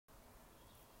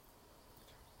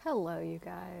Hello, you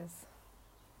guys.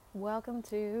 Welcome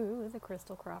to the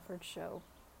Christel Crawford Show.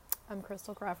 I'm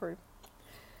Christel Crawford,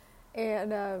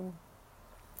 and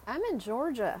I'm in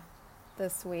Georgia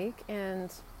this week,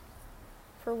 and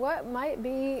for what might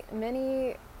be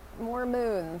many more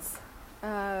moons,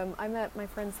 I'm at my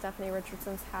friend Stephanie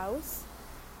Richardson's house.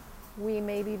 We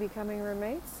may be becoming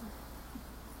roommates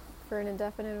for an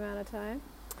indefinite amount of time.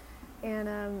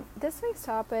 And this week's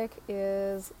topic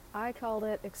is, I called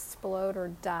it Explode or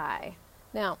Die.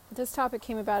 Now, this topic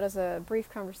came about as a brief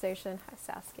conversation. Hi,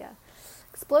 Saskia.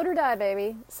 Explode or die,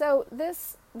 baby. So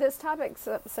this topic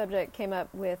subject came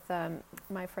up with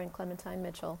my friend Clementine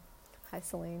Mitchell. Hi,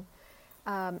 Celine.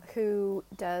 Who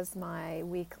does my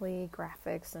weekly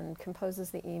graphics and composes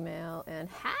the email. And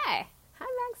hi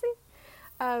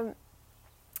Maxie.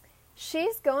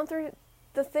 She's going through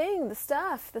the thing,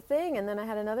 and then I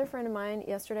had another friend of mine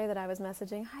yesterday that I was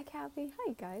messaging, hi Kathy,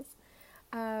 hi guys,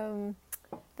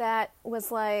 that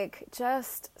was like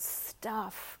just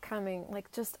stuff coming, like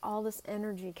just all this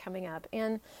energy coming up,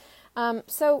 and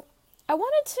so I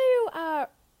wanted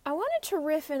to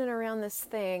riff in and around this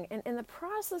thing, and in the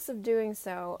process of doing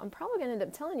so, I'm probably going to end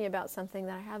up telling you about something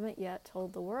that I haven't yet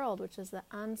told the world, which is that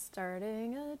I'm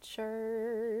starting a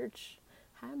church.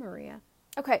 Hi Maria.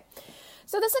 Okay,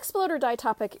 so this explode or die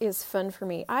topic is fun for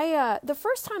me. The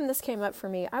first time this came up for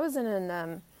me, I was in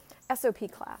an SOP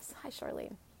class. Hi,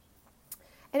 Charlene.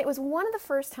 And it was one of the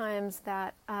first times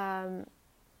that I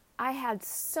had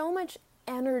so much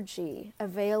energy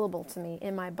available to me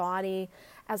in my body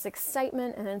as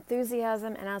excitement and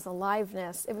enthusiasm and as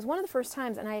aliveness. It was one of the first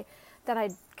times that I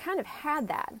kind of had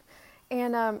that.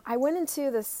 And I went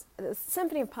into this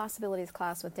Symphony of Possibilities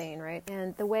class with Dane, right?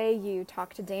 And the way you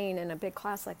talk to Dane in a big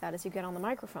class like that is you get on the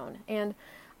microphone. And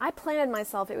I planted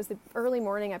myself, it was the early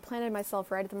morning, I planted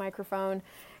myself right at the microphone.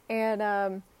 And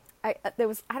I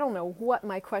don't know what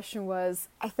my question was.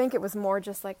 I think it was more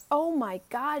just like, oh my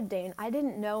God, Dane, I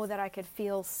didn't know that I could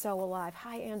feel so alive.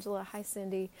 Hi, Angela. Hi,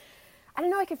 Cindy. I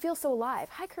didn't know I could feel so alive.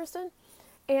 Hi, Kirsten.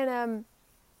 And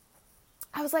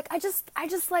I was like, I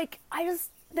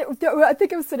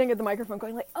think I was sitting at the microphone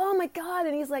going like, oh my God.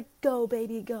 And he's like, go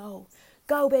baby, go.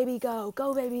 Go baby, go.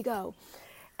 Go baby, go.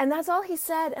 And that's all he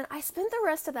said. And I spent the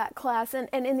rest of that class and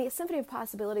in the Symphony of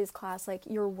Possibilities class, like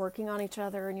you're working on each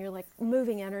other and you're like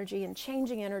moving energy and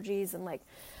changing energies. And like,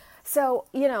 so,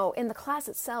 you know, in the class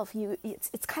itself,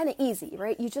 it's kind of easy,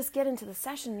 right? You just get into the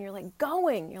session and you're like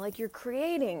going, you're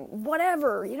creating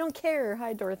whatever. You don't care.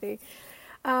 Hi, Dorothy.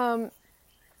 But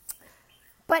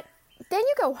then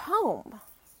you go home.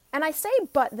 And I say,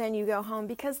 but then you go home,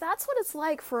 because that's what it's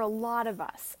like for a lot of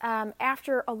us.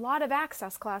 After a lot of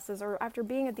access classes, or after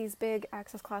being at these big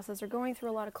access classes, or going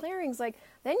through a lot of clearings, like,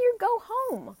 then you go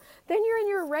home. Then you're in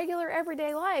your regular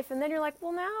everyday life, and then you're like,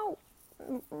 well, now,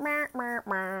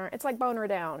 it's like boner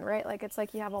down, right? Like, it's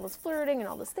like you have all this flirting and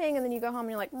all this thing, and then you go home and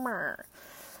you're like, meh.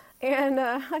 And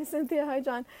hi, Cynthia. Hi,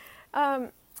 John.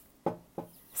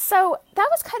 So that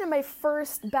was kind of my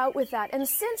first bout with that. And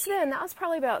since then, that was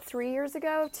probably about 4 years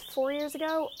ago,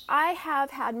 I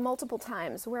have had multiple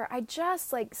times where I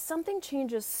just like something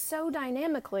changes so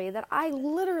dynamically that I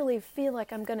literally feel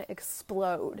like I'm going to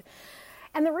explode.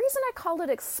 And the reason I called it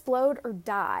explode or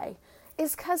die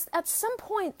is because at some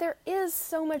point there is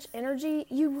so much energy,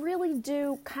 you really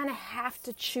do kind of have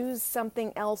to choose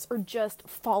something else or just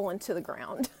fall into the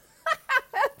ground.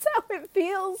 That's how it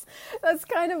feels. That's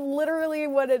kind of literally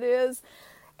what it is.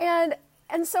 And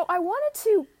so I wanted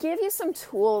to give you some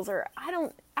tools, or I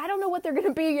don't know what they're going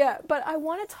to be yet, but I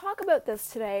want to talk about this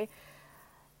today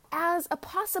as a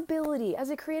possibility, as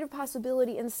a creative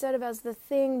possibility, instead of as the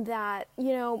thing that,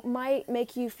 might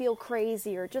make you feel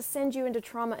crazy or just send you into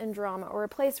trauma and drama, or a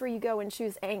place where you go and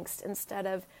choose angst instead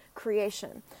of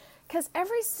creation. Because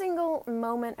every single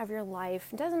moment of your life,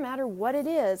 it doesn't matter what it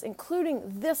is, including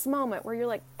this moment where you're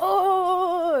like,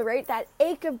 oh, right? That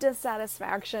ache of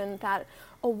dissatisfaction, that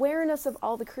awareness of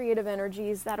all the creative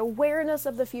energies, that awareness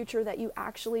of the future that you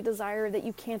actually desire that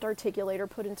you can't articulate or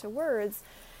put into words,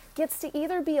 gets to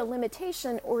either be a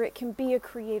limitation or it can be a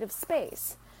creative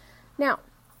space. Now,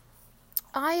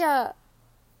 over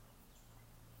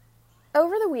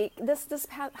the week, this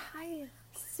past, hi,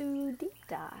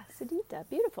 Sudita,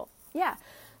 beautiful. Yeah.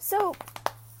 So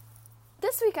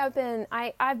this week I've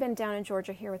been down in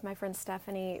Georgia here with my friend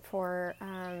Stephanie for,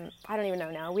 I don't even know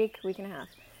now, a week and a half.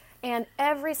 And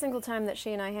every single time that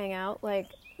she and I hang out, like,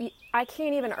 I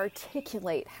can't even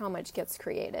articulate how much gets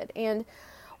created. And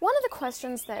one of the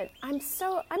questions that I'm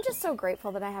just so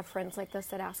grateful that I have friends like this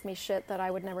that ask me shit that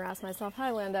I would never ask myself.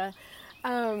 Hi, Linda.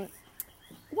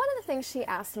 One of the things she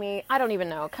asked me, I don't even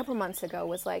know, a couple months ago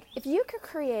was like, if you could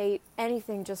create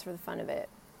anything just for the fun of it,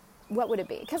 what would it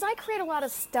be? Because I create a lot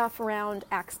of stuff around,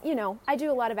 I do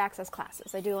a lot of access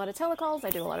classes. I do a lot of telecalls. I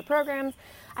do a lot of programs.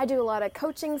 I do a lot of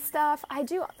coaching stuff. I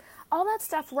do all that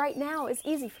stuff right now is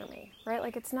easy for me, right?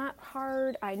 Like, it's not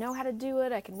hard. I know how to do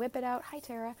it. I can whip it out. Hi,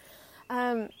 Tara.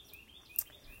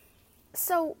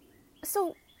 So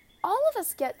all of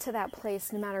us get to that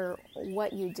place no matter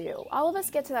what you do. All of us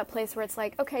get to that place where it's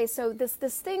like, okay, so this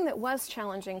thing that was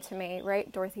challenging to me,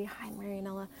 right, Dorothy, hi,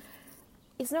 Marianella,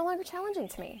 is no longer challenging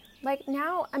to me. Like,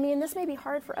 now, I mean, this may be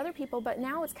hard for other people, but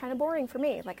now it's kind of boring for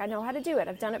me. Like, I know how to do it.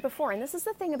 I've done it before. And this is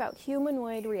the thing about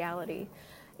humanoid reality,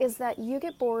 is that you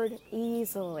get bored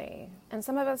easily. And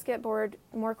some of us get bored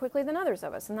more quickly than others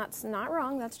of us. And that's not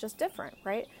wrong. That's just different,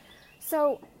 right?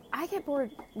 So I get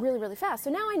bored really, really fast. So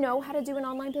now I know how to do an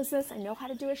online business. I know how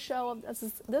to do a show.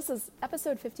 This is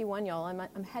episode 51, y'all.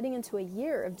 I'm heading into a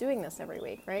year of doing this every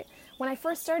week, right? When I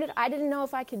first started, I didn't know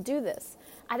if I could do this.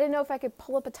 I didn't know if I could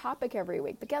pull up a topic every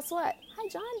week. But guess what? Hi,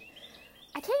 John.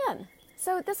 I can.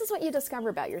 So this is what you discover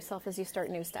about yourself as you start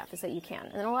new stuff, is that you can.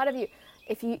 And a lot of you,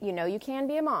 if you know you can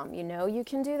be a mom, you know you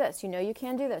can do this, you know you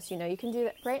can do this, you know you can do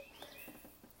that, right?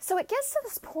 So it gets to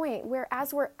this point where,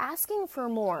 as we're asking for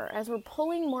more, as we're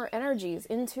pulling more energies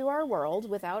into our world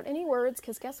without any words,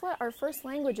 because guess what? Our first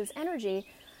language is energy.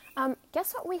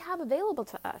 Guess what we have available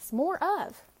to us? More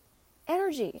of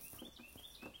energy.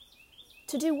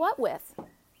 To do what with?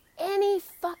 Any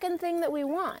fucking thing that we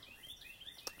want.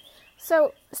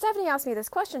 So Stephanie asked me this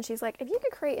question. She's like, if you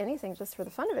could create anything just for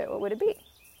the fun of it, what would it be?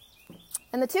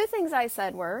 And the two things I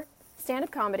said were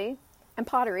stand-up comedy and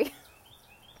pottery.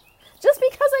 Just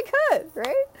because I could,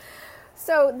 right?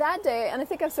 So that day, and I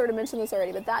think I've sort of mentioned this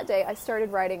already, but that day I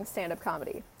started writing stand-up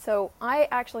comedy. So I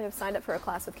actually have signed up for a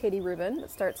class with Katie Rubin that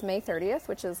starts May 30th,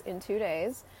 which is in 2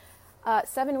 days.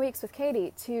 7 weeks with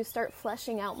Katie to start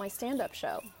fleshing out my stand-up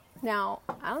show. Now,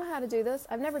 I don't know how to do this.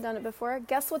 I've never done it before.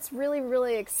 Guess what's really,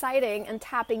 really exciting and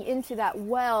tapping into that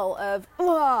well of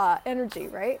energy,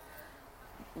 right?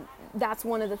 That's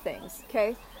one of the things,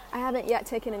 okay? I haven't yet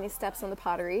taken any steps on the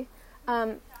pottery.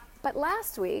 But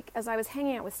last week, as I was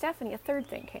hanging out with Stephanie, a third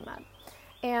thing came up.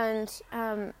 And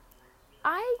so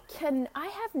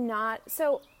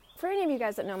for any of you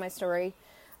guys that know my story,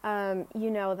 you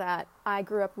know that I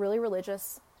grew up really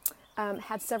religious,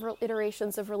 had several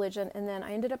iterations of religion, and then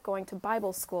I ended up going to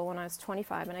Bible school when I was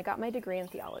 25, and I got my degree in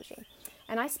theology.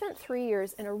 And I spent 3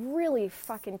 years in a really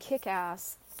fucking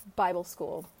kick-ass Bible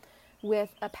school with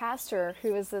a pastor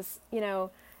who was this,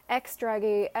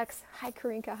 ex-druggie, hi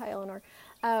Karinka, hi Eleanor,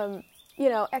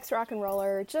 ex-rock and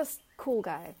roller, just cool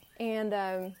guy. And,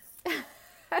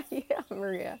 yeah,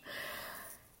 Maria.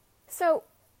 So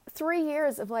 3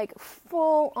 years of like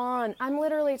full on, I'm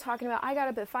literally talking about, I got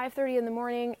up at 5:30 in the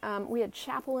morning. We had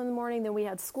chapel in the morning. Then we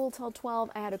had school till 12.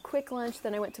 I had a quick lunch.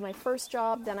 Then I went to my first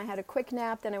job. Then I had a quick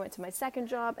nap. Then I went to my second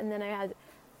job. And then I had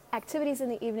activities in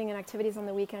the evening and activities on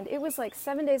the weekend. It was like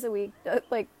 7 days a week,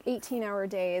 like 18-hour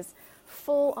days,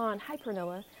 full on, hi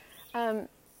Pernilla,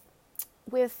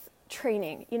 with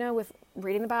training, with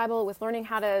reading the Bible, with learning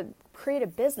how to create a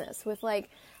business, with like,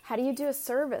 how do you do a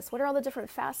service? What are all the different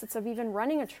facets of even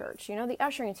running a church? The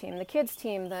ushering team, the kids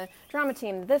team, the drama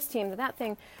team, this team, that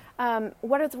thing.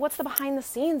 What's the behind the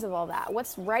scenes of all that?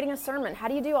 What's writing a sermon? How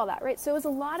do you do all that, right? So it was a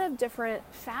lot of different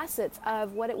facets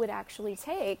of what it would actually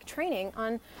take, training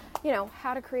on,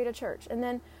 how to create a church. And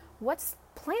then what's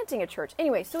planting a church?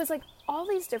 Anyway, so it was like all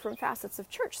these different facets of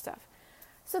church stuff.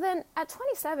 So then at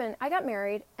 27, I got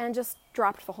married and just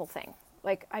dropped the whole thing.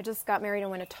 Like, I just got married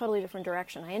and went a totally different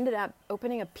direction. I ended up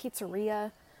opening a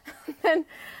pizzeria. And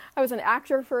I was an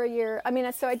actor for a year.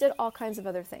 So I did all kinds of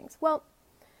other things. Well,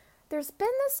 there's been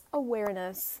this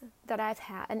awareness that I've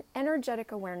had, an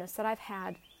energetic awareness that I've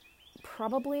had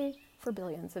probably for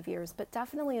billions of years, but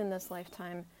definitely in this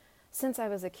lifetime since I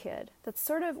was a kid, that's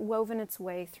sort of woven its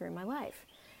way through my life.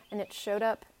 And it showed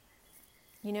up,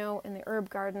 in the herb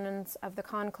gardens of the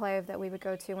conclave that we would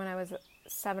go to when I was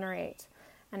 7 or 8.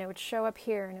 And it would show up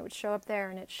here, and it would show up there,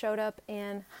 and it showed up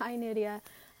in, hi Nadia,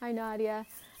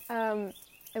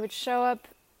 it would show up,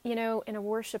 in a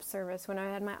worship service when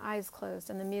I had my eyes closed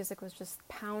and the music was just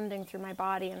pounding through my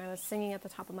body and I was singing at the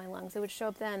top of my lungs. It would show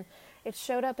up then. It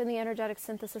showed up in the energetic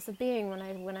synthesis of being when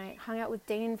I hung out with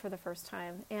Dane for the first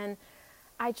time. And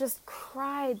I just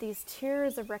cried these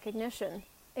tears of recognition.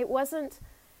 It was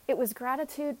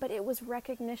gratitude, but it was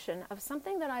recognition of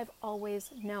something that I've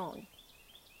always known.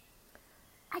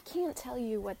 I can't tell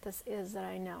you what this is that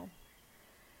I know.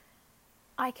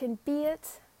 I can be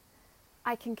it.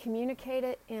 I can communicate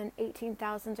it in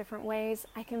 18,000 different ways.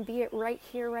 I can be it right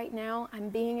here, right now. I'm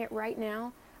being it right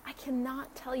now. I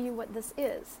cannot tell you what this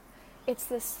is. It's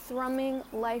this thrumming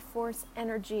life force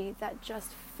energy that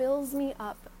just fills me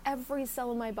up, every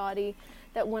cell in my body,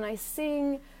 that when I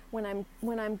sing, when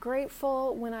I'm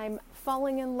grateful, when I'm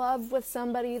falling in love with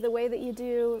somebody the way that you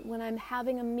do, when I'm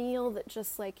having a meal that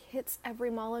just like hits every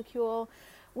molecule,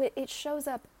 it shows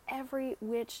up every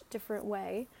which different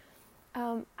way.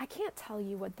 I can't tell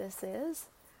you what this is.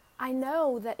 I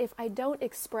know that if I don't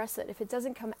express it, if it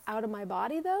doesn't come out of my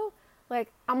body though,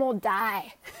 like I'm gonna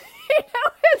die.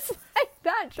 It's like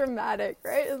that dramatic,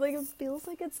 right? It's like it feels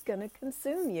like it's gonna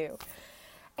consume you.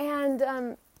 And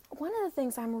one of the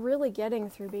things I'm really getting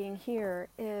through being here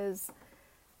is,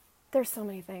 there's so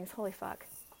many things, holy fuck.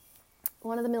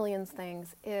 One of the millions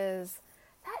things is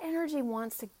that energy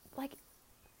wants to, like,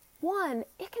 one,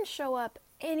 it can show up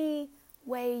any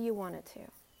way you want it to.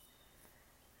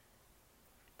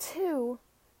 Two,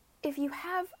 if you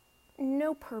have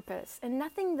no purpose and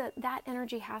nothing that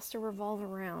energy has to revolve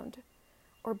around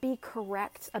or be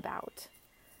correct about,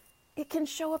 it can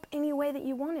show up any way that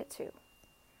you want it to.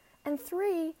 And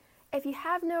three, if you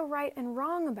have no right and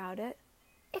wrong about it,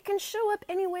 it can show up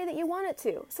any way that you want it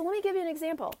to. So let me give you an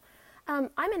example. I'm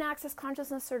an Access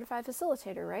Consciousness Certified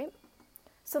Facilitator, right?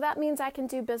 So that means I can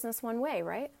do business one way,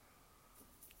 right?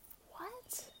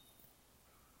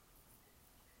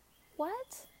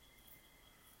 What?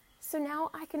 So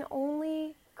now I can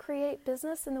only create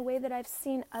business in the way that I've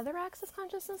seen other Access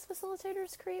Consciousness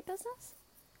Facilitators create business?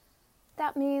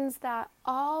 That means that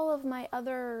all of my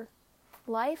other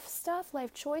life stuff,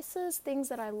 life choices, things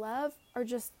that I love are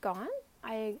just gone?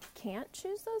 I can't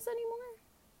choose those anymore?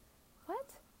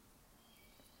 What?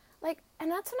 Like, and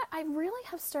that's what I really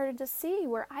have started to see,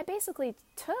 where I basically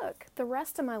took the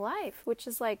rest of my life, which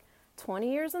is like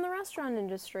 20 years in the restaurant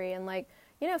industry and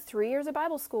 3 years of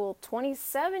Bible school,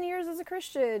 27 years as a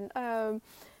Christian, all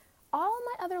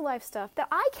my other life stuff that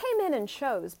I came in and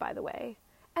chose, by the way,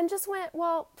 and just went,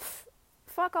 well,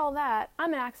 fuck all that.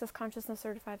 I'm an Access Consciousness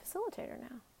Certified Facilitator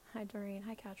now. Hi, Doreen.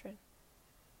 Hi, Katrin.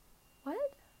 What?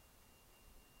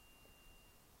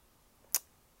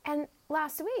 And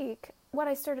last week, what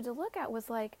I started to look at was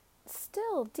like,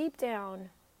 still deep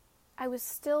down, I was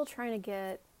still trying to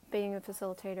get being a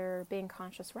facilitator, being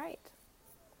conscious right.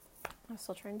 I was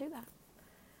still trying to do that.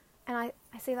 And I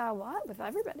say that a lot with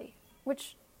everybody,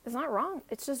 which is not wrong.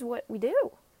 It's just what we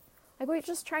do. Like, we're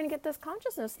just trying to get this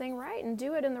consciousness thing right and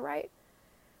do it in the right.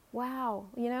 Wow.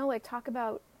 Talk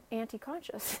about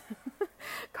anti-conscious.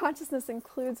 Consciousness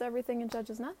includes everything and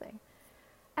judges nothing.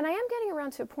 And I am getting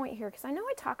around to a point here, because I know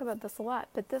I talk about this a lot,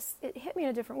 but it hit me in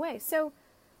a different way. So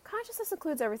consciousness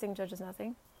includes everything, judges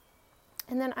nothing.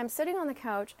 And then I'm sitting on the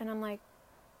couch and I'm like,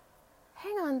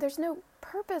 hang on, there's no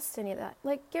purpose to any of that.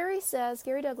 Like Gary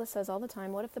Douglas says all the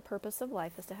time, what if the purpose of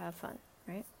life is to have fun,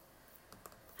 right?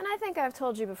 And I think I've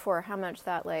told you before how much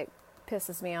that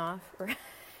pisses me off, or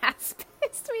has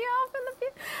pissed me off in the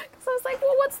future. Because I was like,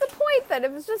 well, what's the point then?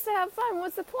 If it's just to have fun,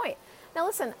 what's the point? Now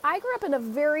listen, I grew up in a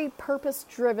very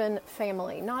purpose-driven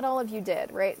family. Not all of you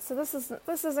did, right? So this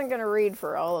isn't going to read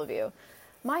for all of you.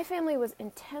 My family was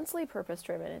intensely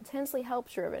purpose-driven, intensely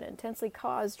help-driven, intensely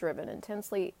cause-driven,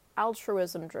 intensely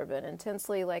altruism-driven,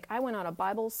 intensely, I went on a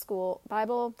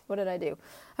what did I do?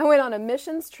 I went on a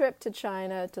missions trip to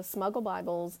China to smuggle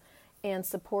Bibles and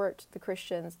support the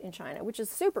Christians in China, which is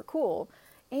super cool.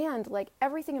 And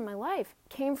everything in my life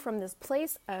came from this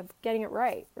place of getting it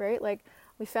right?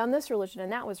 We found this religion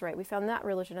and that was right. We found that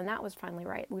religion and that was finally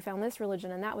right. We found this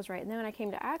religion and that was right. And then when I came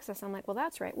to Access, I'm like, well,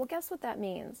 that's right. Well, guess what that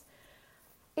means?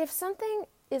 If something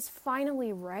is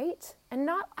finally right, and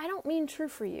I don't mean true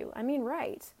for you, I mean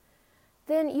right,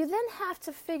 then you then have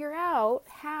to figure out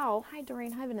how, hi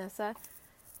Doreen, hi Vanessa,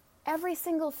 every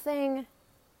single thing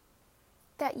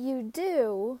that you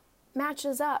do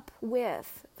matches up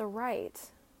with the right.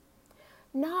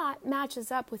 Not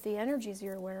matches up with the energies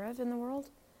you're aware of in the world.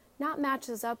 Not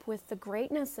matches up with the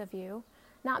greatness of you.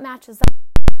 Not matches up.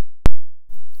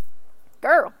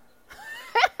 Girl.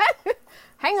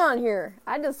 Hang on here.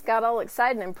 I just got all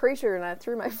excited and preacher and I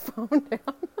threw my phone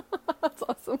down. That's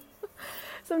awesome.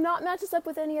 So not matches up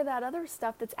with any of that other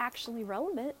stuff that's actually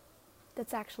relevant,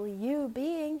 that's actually you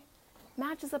being,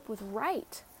 matches up with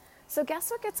right. So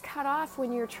guess what gets cut off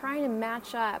when you're trying to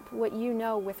match up what you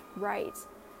know with right?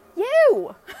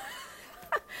 You!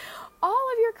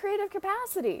 All of your creative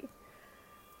capacity.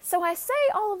 So I say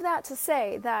all of that to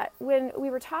say that when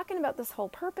we were talking about this whole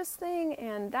purpose thing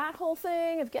and that whole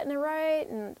thing of getting it right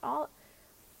and all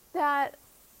that,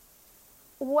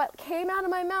 what came out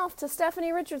of my mouth to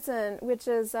Stephanie Richardson, which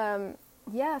is,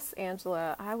 yes,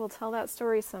 Angela, I will tell that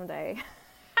story someday.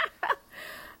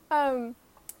 I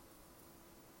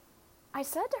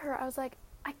said to her, I was like,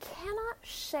 I cannot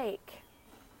shake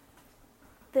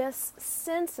this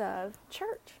sense of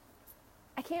church.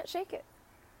 I can't shake it.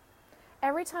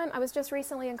 Every time, I was just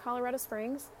recently in Colorado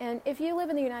Springs, and if you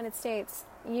live in the United States,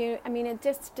 it's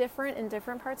just different in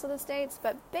different parts of the states,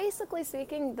 but basically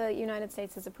speaking, the United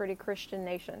States is a pretty Christian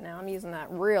nation. Now, I'm using that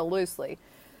real loosely.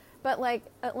 But like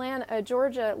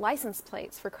Georgia license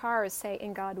plates for cars say,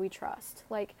 "In God we trust."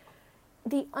 Like,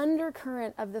 the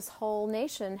undercurrent of this whole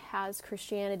nation has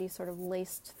Christianity sort of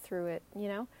laced through it,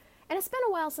 And it's been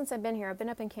a while since I've been here. I've been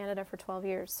up in Canada for 12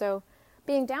 years, so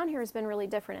being down here has been really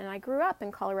different. And I grew up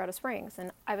in Colorado Springs,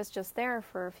 and I was just there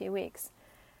for a few weeks.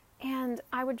 And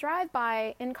I would drive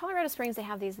by, in Colorado Springs, they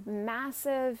have these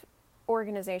massive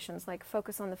organizations like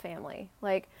Focus on the Family.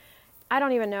 Like, I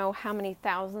don't even know how many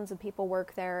thousands of people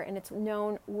work there, and it's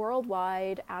known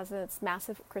worldwide as a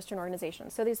massive Christian organization.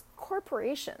 So these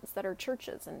corporations that are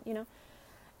churches, and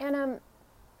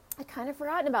I kind of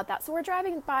forgotten about that. So we're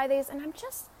driving by these, and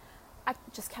I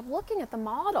just kept looking at the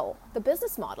model, the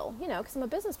business model, because I'm a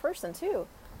business person too.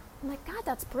 I'm like, God,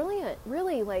 that's brilliant.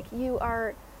 Really, like,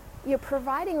 you're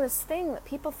providing this thing that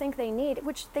people think they need,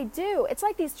 which they do. It's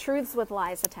like these truths with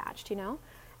lies attached,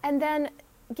 and then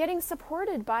getting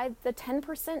supported by the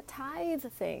 10% tithe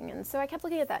thing. And so I kept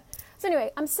looking at that. So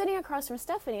anyway, I'm sitting across from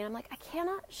Stephanie, and I'm like, I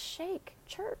cannot shake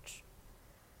church.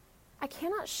 I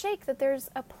cannot shake that there's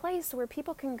a place where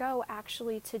people can go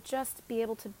actually to just be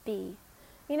able to be,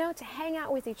 to hang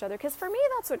out with each other. Because for me,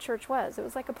 that's what church was. It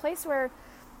was like a place where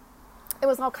it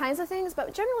was all kinds of things,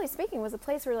 but generally speaking, it was a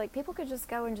place where like people could just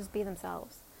go and just be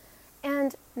themselves.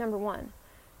 And number one.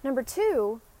 Number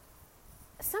two,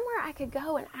 somewhere I could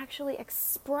go and actually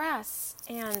express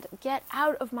and get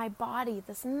out of my body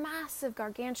this massive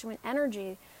gargantuan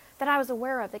energy that I was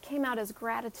aware of that came out as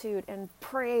gratitude and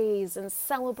praise and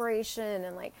celebration.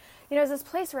 And like, it was this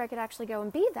place where I could actually go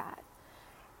and be that.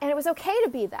 And it was okay to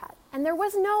be that. And there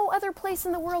was no other place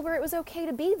in the world where it was okay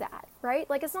to be that, right?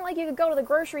 Like, it's not like you could go to the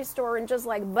grocery store and just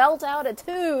like belt out a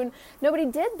tune. Nobody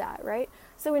did that, right?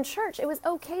 So in church, it was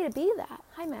okay to be that.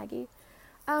 Hi, Maggie.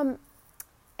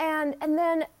 And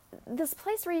then this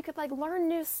place where you could like learn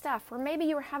new stuff, where maybe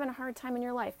you were having a hard time in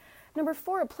your life. Number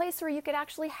four, a place where you could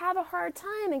actually have a hard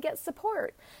time and get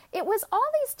support. It was all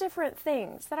these different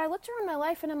things that I looked around my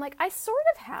life and I'm like, I sort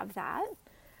of have that.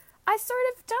 I sort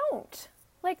of don't.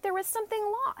 Like, there was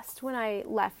something lost when I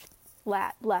left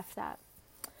that.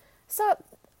 So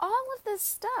all of this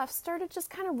stuff started just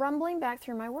kind of rumbling back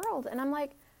through my world. And I'm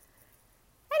like,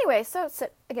 anyway, so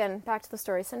again, back to the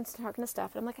story, since talking to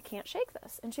Steph, and I'm like, I can't shake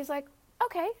this. And she's like,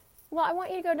 okay, well, I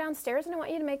want you to go downstairs and I want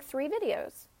you to make 3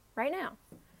 videos right now.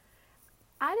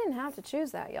 I didn't have to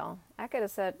choose that, y'all. I could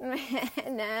have said,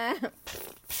 nah,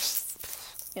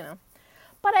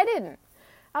 but I didn't.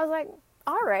 I was like,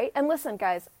 all right. And listen,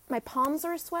 guys, my palms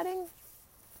are sweating.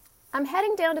 I'm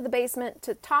heading down to the basement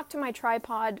to talk to my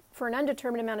tripod for an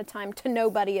undetermined amount of time to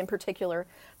nobody in particular.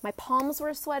 My palms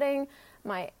were sweating.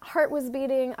 My heart was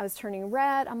beating. I was turning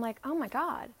red. I'm like, oh my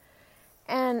God.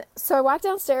 And so I walked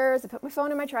downstairs. I put my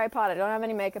phone in my tripod. I don't have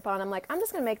any makeup on. I'm like, I'm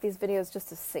just going to make these videos just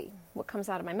to see what comes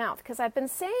out of my mouth. Because I've been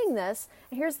saying this.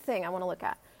 And here's the thing I want to look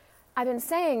at. I've been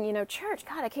saying, church,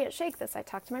 God, I can't shake this. I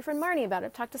talked to my friend Marnie about it. I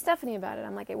talked to Stephanie about it.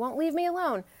 I'm like, it won't leave me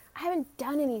alone. I haven't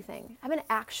done anything. I haven't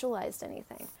actualized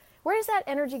anything. Where is that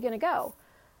energy going to go?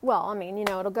 Well, I mean,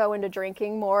 it'll go into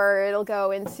drinking more. It'll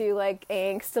go into like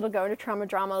angst. It'll go into trauma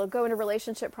drama. It'll go into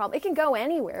relationship problem. It can go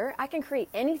anywhere. I can create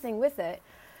anything with it.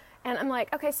 And I'm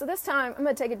like, okay, so this time I'm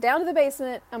going to take it down to the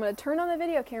basement. I'm going to turn on the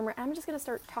video camera. And I'm just going to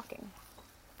start talking.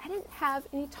 I didn't have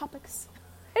any topics.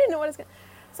 I didn't know what I was going to.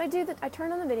 So I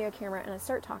turn on the video camera and I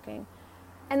start talking.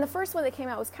 And the first one that came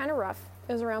out was kind of rough.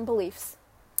 It was around beliefs.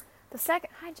 The second,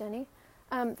 hi Jenny.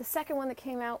 The second one that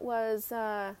came out was,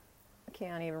 I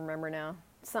can't even remember now,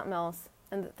 something else.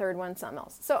 And the third one, something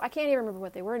else. So I can't even remember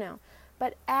what they were now.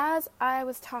 But as I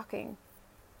was talking,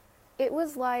 it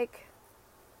was like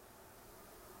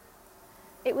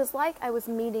I was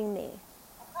meeting me.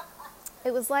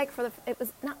 It was like it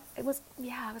was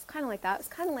kind of like that. It was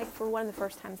kind of like for one of the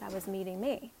first times I was meeting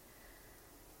me.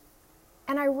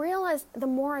 And I realized the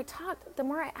more I talked, the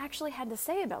more I actually had to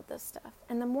say about this stuff.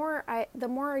 And the more I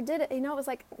did it, it was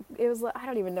like, I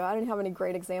don't even know. I don't have any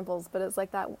great examples, but it's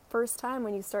like that first time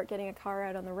when you start getting a car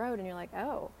out on the road and you're like,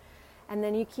 oh. And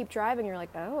then you keep driving, you're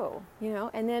like, oh,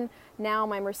 And then now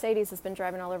my Mercedes has been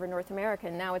driving all over North America,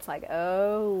 and now it's like,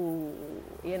 oh,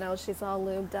 she's all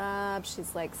lubed up,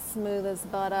 she's like smooth as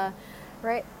butter,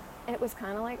 right? And it was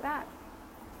kind of like that.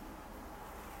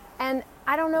 And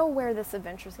I don't know where this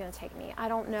adventure is going to take me. I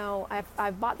don't know.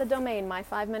 I've bought the domain,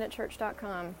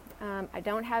 my5minutechurch.com. I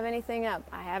don't have anything up.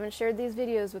 I haven't shared these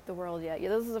videos with the world yet.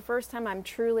 This is the first time I'm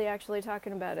truly actually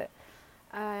talking about it.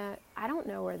 I don't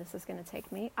know where this is going to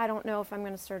take me. I don't know if I'm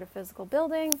going to start a physical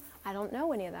building. I don't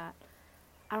know any of that.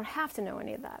 I don't have to know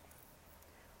any of that.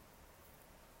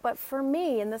 But for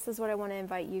me, and this is what I want to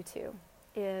invite you to,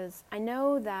 is I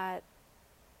know that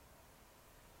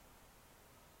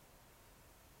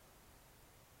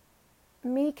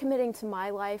me committing to my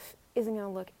life isn't going to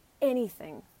look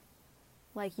anything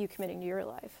like you committing to your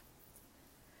life.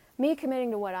 Me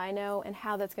committing to what I know and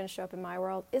how that's going to show up in my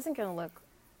world isn't going to look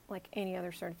like any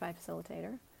other certified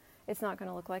facilitator. It's not going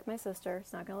to look like my sister.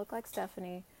 It's not going to look like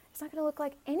Stephanie. It's not going to look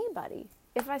like anybody.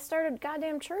 If I started a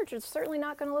goddamn church, it's certainly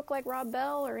not going to look like Rob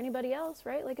Bell or anybody else,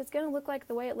 right? Like, it's going to look like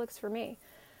the way it looks for me.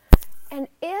 And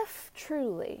if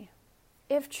truly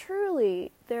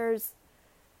there's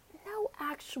no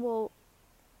actual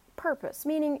purpose,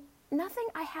 meaning nothing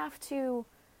I have to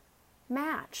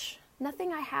match,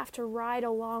 nothing I have to ride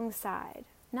alongside,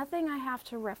 nothing I have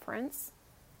to reference,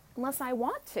 unless I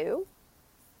want to,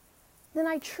 then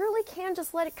I truly can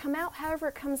just let it come out however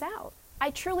it comes out. I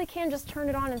truly can just turn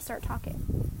it on and start talking.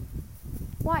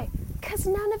 Why? Because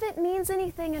none of it means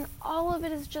anything, and all of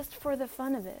it is just for the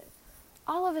fun of it.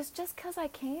 All of it's just because I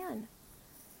can.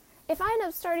 If I end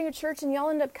up starting a church and y'all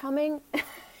end up coming, be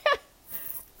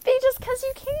just because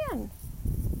you can.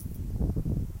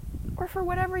 Or for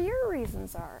whatever your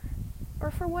reasons are. Or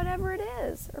for whatever it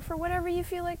is. Or for whatever you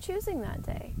feel like choosing that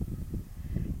day.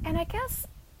 And I guess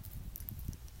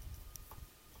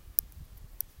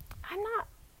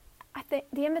I think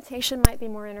the invitation might be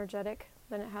more energetic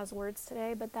than it has words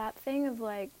today, but that thing of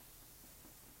like,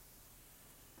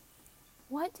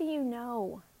 what do you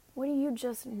know? What do you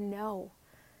just know?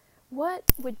 What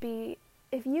would be,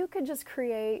 if you could just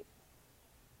create,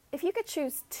 if you could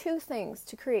choose two things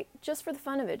to create just for the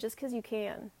fun of it, just because you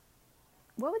can,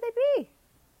 what would they be?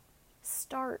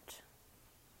 Start.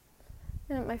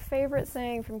 And my favorite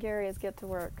saying from Gary is get to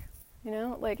work. You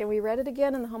know, like, and we read it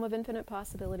again in The Home of Infinite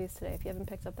Possibilities today. If you haven't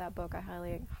picked up that book, I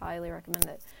highly, highly recommend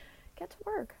it. Get to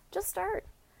work. Just start.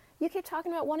 You keep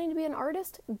talking about wanting to be an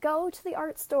artist? Go to the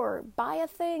art store. Buy a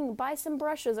thing. Buy some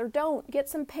brushes, or don't. Get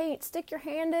some paint. Stick your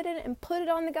hand in it and put it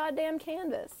on the goddamn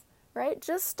canvas. Right?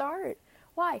 Just start.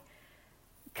 Why?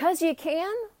 Because you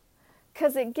can.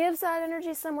 Because it gives that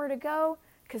energy somewhere to go.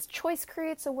 Because choice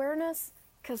creates awareness.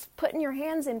 Because putting your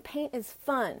hands in paint is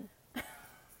fun.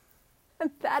 And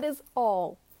that is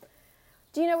all.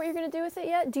 Do you know what you're going to do with it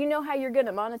yet? Do you know how you're going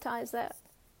to monetize that?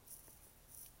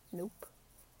 Nope.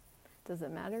 Does it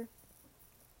matter?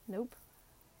 Nope.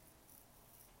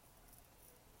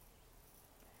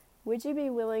 Would you be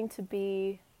willing to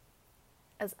be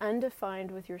as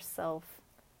undefined with yourself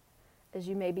as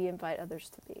you maybe invite others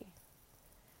to be?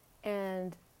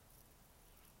 And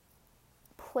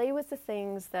play with the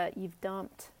things that you've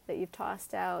dumped, that you've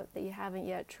tossed out, that you haven't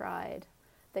yet tried,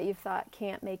 that you've thought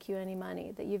can't make you any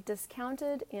money, that you've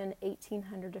discounted in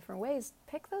 1,800 different ways.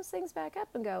 Pick those things back up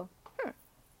and go, if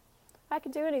I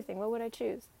could do anything, what would I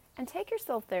choose? And take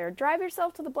yourself there. Drive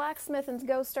yourself to the blacksmith and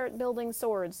go start building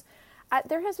swords.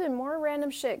 There has been more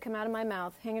random shit come out of my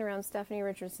mouth hanging around Stephanie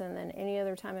Richardson than any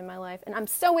other time in my life. And I'm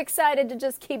so excited to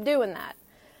just keep doing that.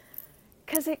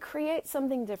 Because it creates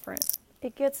something different.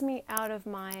 It gets me out of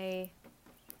it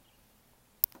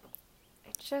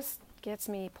just gets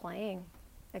me playing,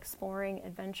 exploring,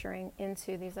 adventuring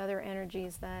into these other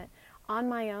energies that on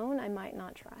my own I might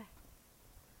not try.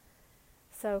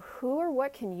 So who or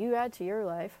what can you add to your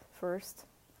life first?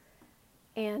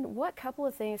 And what couple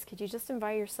of things could you just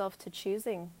invite yourself to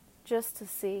choosing just to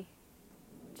see,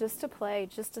 just to play,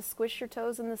 just to squish your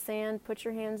toes in the sand, put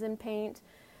your hands in paint,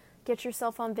 get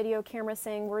yourself on video camera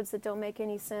saying words that don't make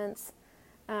any sense,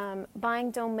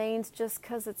 buying domains just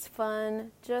because it's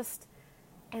fun,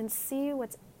 and see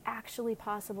what's actually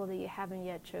possible that you haven't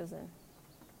yet chosen.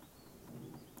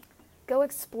 Go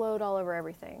explode all over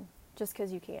everything just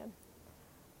because you can.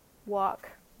 Walk,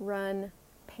 run,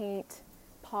 paint,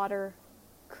 potter,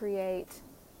 create,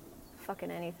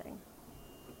 fucking anything.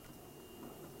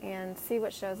 And see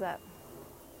what shows up.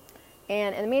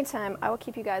 And in the meantime, I will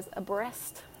keep you guys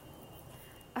abreast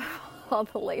of all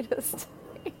the latest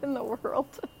in the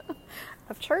world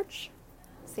of church.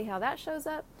 See how that shows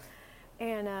up.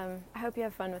 And I hope you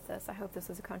have fun with this. I hope this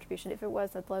was a contribution. If it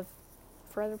was, I'd love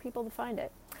for other people to find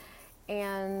it.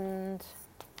 And,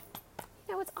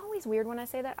 you know, it's always weird when I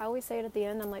say that. I always say it at the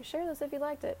end. I'm like, share this if you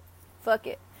liked it. Fuck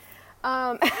it.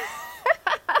 I'm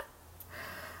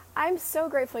so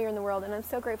grateful you're in the world, and I'm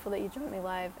so grateful that you joined me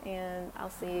live. And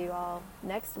I'll see you all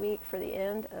next week for the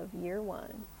end of year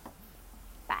 1.